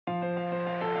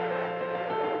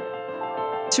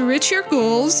To reach your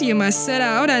goals, you must set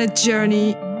out on a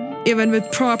journey. Even with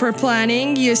proper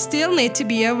planning, you still need to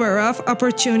be aware of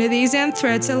opportunities and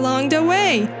threats along the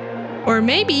way. Or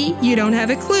maybe you don't have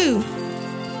a clue.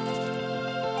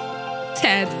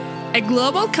 TED, a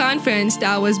global conference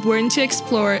that was born to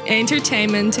explore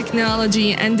entertainment,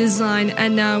 technology, and design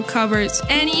and now covers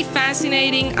any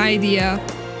fascinating idea.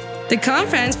 The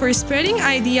conference for spreading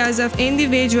ideas of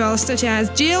individuals such as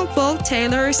Jill Bolte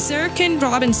Taylor, Sir Ken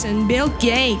Robinson, Bill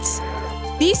Gates.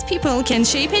 These people can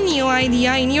shape a new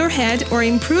idea in your head or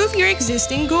improve your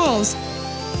existing goals.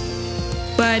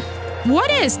 But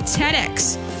what is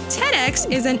TEDx?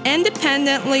 TEDx is an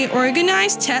independently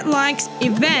organized TED-like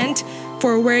event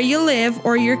for where you live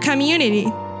or your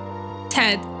community.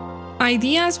 TED,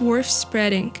 ideas worth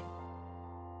spreading.